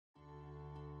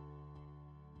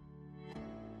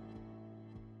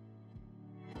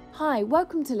Hi,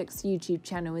 welcome to LOOkX YouTube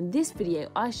channel. In this video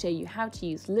I show you how to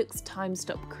use LOOkX Time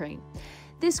Stop Cream.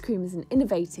 This cream is an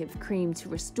innovative cream to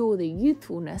restore the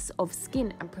youthfulness of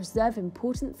skin and preserve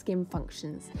important skin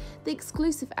functions. The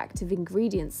exclusive active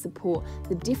ingredients support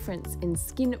the difference in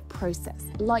skin process,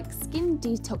 like skin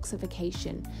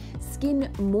detoxification,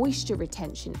 skin moisture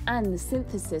retention, and the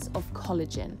synthesis of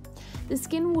collagen. The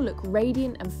skin will look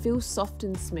radiant and feel soft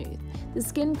and smooth. The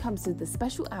skin comes with a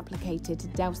special applicator to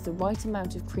douse the right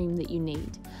amount of cream that you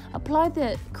need. Apply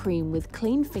the cream with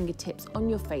clean fingertips on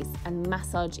your face and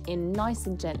massage in nice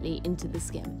and gently into the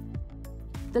skin.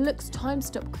 The LOOkX Time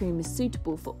Stop Cream is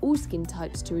suitable for all skin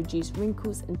types to reduce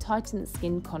wrinkles and tighten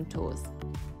skin contours.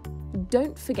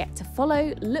 Don't forget to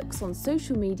follow LOOkX on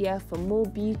social media for more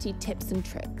beauty tips and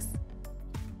tricks.